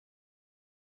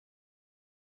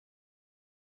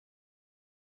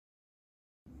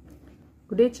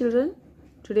Good day children.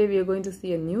 Today we are going to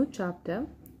see a new chapter,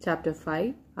 chapter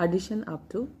 5, addition up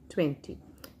to 20.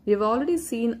 We have already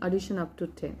seen addition up to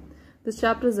 10. This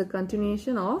chapter is a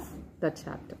continuation of that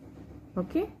chapter.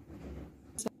 Okay?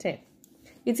 10.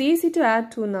 It's easy to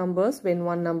add two numbers when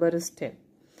one number is 10.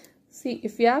 See,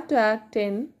 if you have to add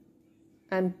 10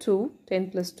 and 2,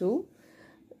 10 plus 2,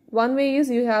 one way is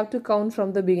you have to count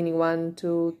from the beginning. 1,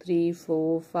 2, 3,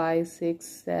 4, 5, 6,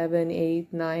 7,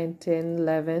 8, 9, 10,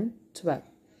 11, 12.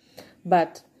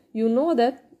 But you know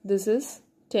that this is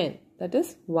 10. That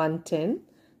is 110.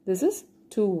 This is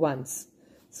 2 ones.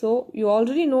 So you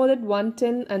already know that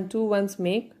 110 and 2 ones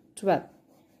make 12.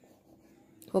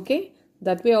 Okay?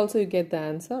 That way also you get the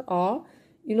answer. Or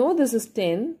you know this is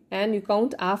 10 and you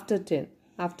count after 10.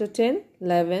 After 10,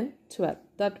 11, 12.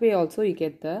 That way also you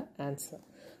get the answer.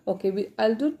 Okay,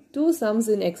 I'll do two sums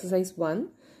in exercise 1.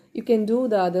 You can do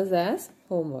the others as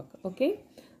homework. Okay?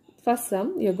 First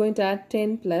sum, you're going to add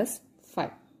 10 plus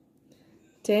 5.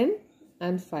 10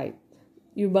 and 5.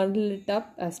 You bundle it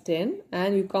up as 10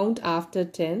 and you count after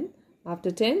 10. After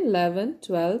 10, 11,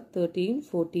 12, 13,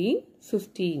 14,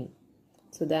 15.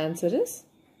 So the answer is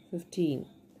 15.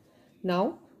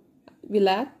 Now, we'll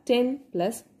add 10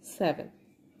 plus 7.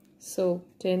 So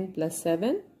 10 plus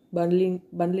 7,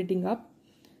 bundling up.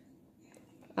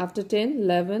 After 10,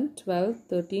 11, 12,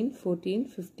 13, 14,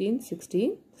 15,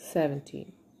 16,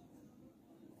 17.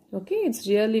 Okay, it's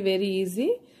really very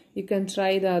easy. You can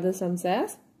try the other sums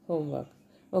as homework.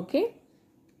 Okay.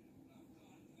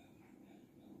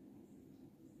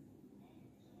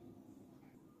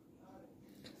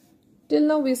 Till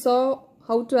now we saw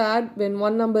how to add when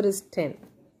one number is 10.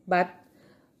 But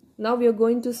now we are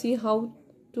going to see how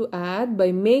to add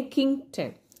by making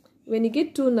 10. When you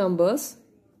get two numbers,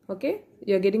 okay,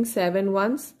 you are getting 7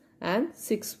 ones and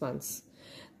 6 ones.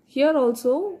 Here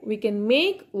also we can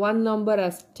make one number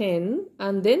as 10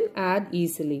 and then add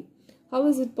easily. How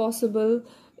is it possible?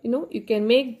 You can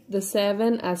make the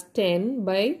 7 as 10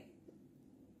 by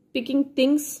picking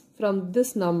things from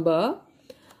this number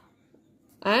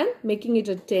and making it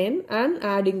a 10 and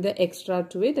adding the extra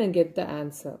to it and get the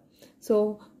answer.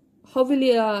 So how will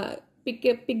you pick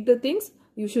the things?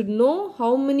 You should know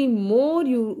how many more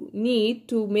you need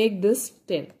to make this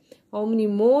 10. How many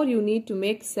more you need to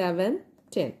make 7,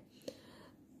 10.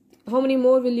 How many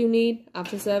more will you need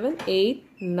after 7? 8,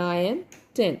 9,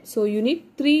 10. So you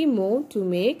need 3 more to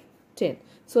make 10.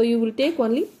 So you will take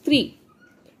only 3.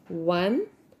 1,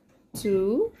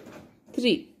 2,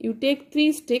 3. You take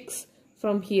 3 sticks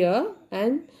from here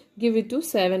and give it to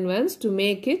 7 ones to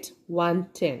make it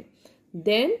 110.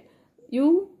 Then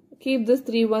you keep the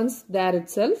 3 ones there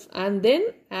itself and then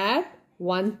add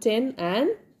 110 and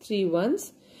 3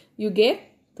 ones. You get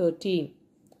 13.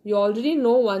 You already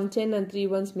know 110 and 3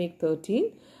 ones make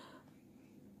 13.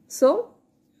 So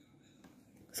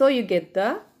you get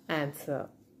the answer.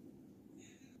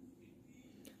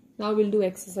 Now we'll do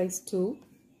exercise 2.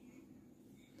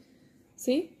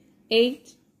 See,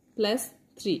 8 plus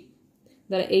 3.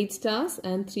 There are 8 stars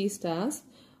and 3 stars.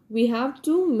 We have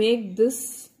to make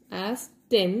this as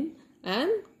 10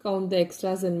 and count the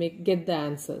extras and get the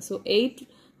answer. So 8,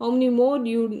 how many more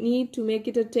do you need to make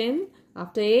it a 10?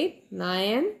 After 8,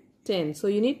 9, 10. So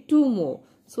you need 2 more.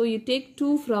 So you take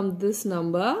 2 from this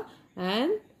number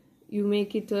and you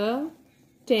make it a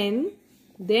 10.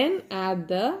 Then add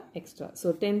the extra.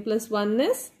 So 10 plus 1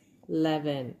 is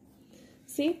 11.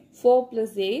 See, 4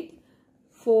 plus 8,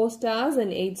 4 stars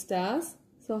and 8 stars.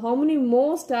 So how many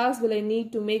more stars will I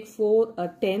need to make 4 a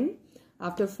 10?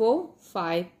 After 4,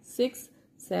 5, 6,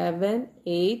 7,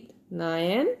 8,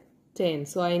 9, 10.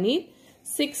 So I need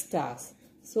 6 stars.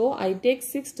 So I take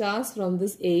 6 stars from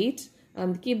this 8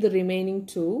 and keep the remaining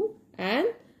 2 and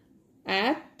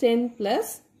add 10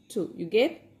 plus 2. You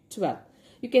get 12.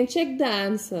 You can check the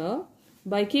answer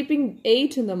by keeping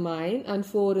 8 in the mind and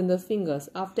 4 in the fingers.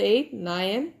 After 8,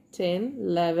 9, 10,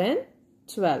 11,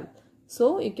 12.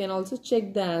 So you can also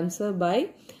check the answer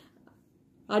by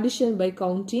addition by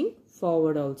counting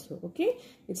forward also. Okay,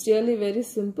 it's really very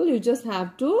simple. You just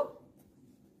have to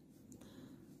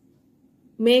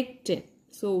make 10.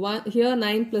 So here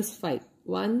 9 plus 5.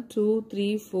 1, 2,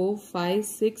 3, 4, 5,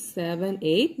 6, 7,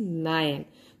 8, 9.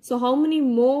 So how many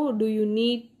more do you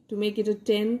need to make it a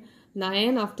 10?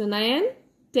 9 after 9,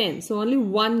 10. So only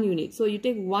 1 you need. So you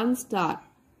take 1 star.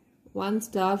 1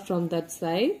 star from that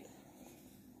side.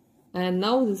 And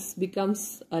now this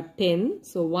becomes a 10.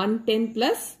 So 110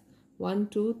 plus 1,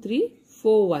 2, 3,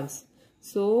 4 ones.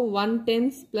 So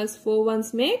 110 plus 4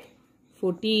 ones make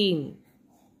 14.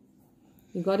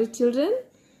 You got it, children?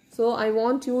 So I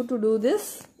want you to do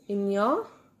this in your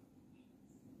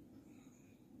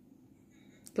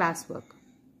classwork.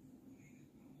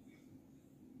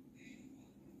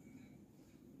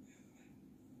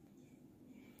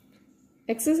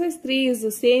 Exercise 3 is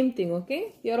the same thing,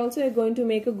 okay? Here also you're going to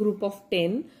make a group of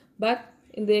 10, but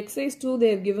in the exercise 2 they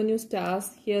have given you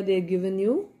stars, here they have given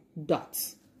you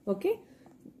dots, okay?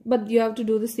 But you have to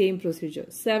do the same procedure.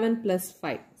 7 plus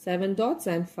 5, 7 dots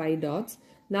and 5 dots.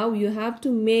 Now you have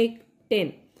to make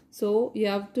 10. So you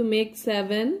have to make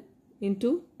 7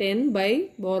 into 10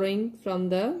 by borrowing from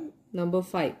the number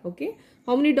 5, okay?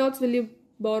 How many dots will you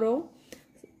borrow?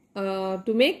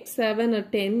 To make 7 or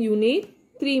 10 you need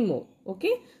 3 more,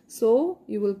 okay? So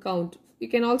you will count. You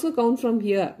can also count from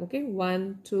here, okay?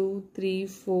 1, 2, 3,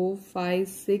 4, 5,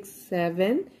 6,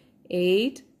 7,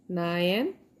 8,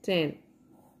 9, 10.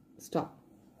 Stop.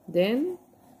 Then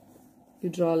you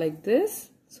draw like this.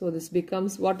 So this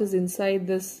becomes, what is inside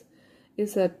this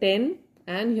is a 10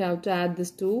 and you have to add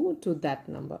this 2 to that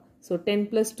number. So 10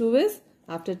 plus 2 is,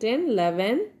 after 10,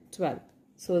 11, 12.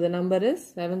 So the number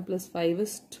is 7 plus 5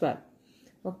 is 12.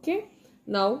 Okay.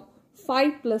 Now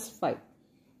 5 plus 5.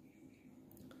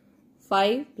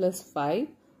 5 plus 5.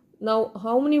 Now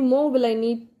how many more will I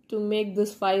need to make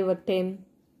this 5 or 10?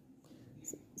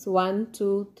 So 1,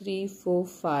 2, 3, 4,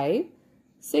 5,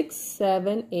 6,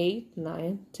 7, 8,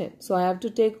 9, 10. So I have to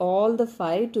take all the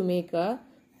 5 to make a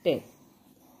 10.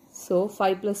 So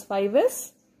 5 plus 5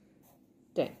 is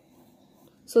 10.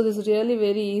 So this is really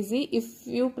very easy. If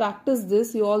you practice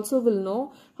this, you also will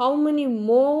know how many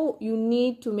more you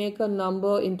need to make a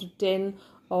number into 10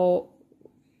 or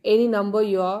any number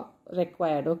you are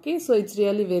required. Okay, so it's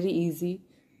really very easy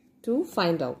to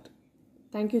find out.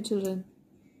 Thank you, children.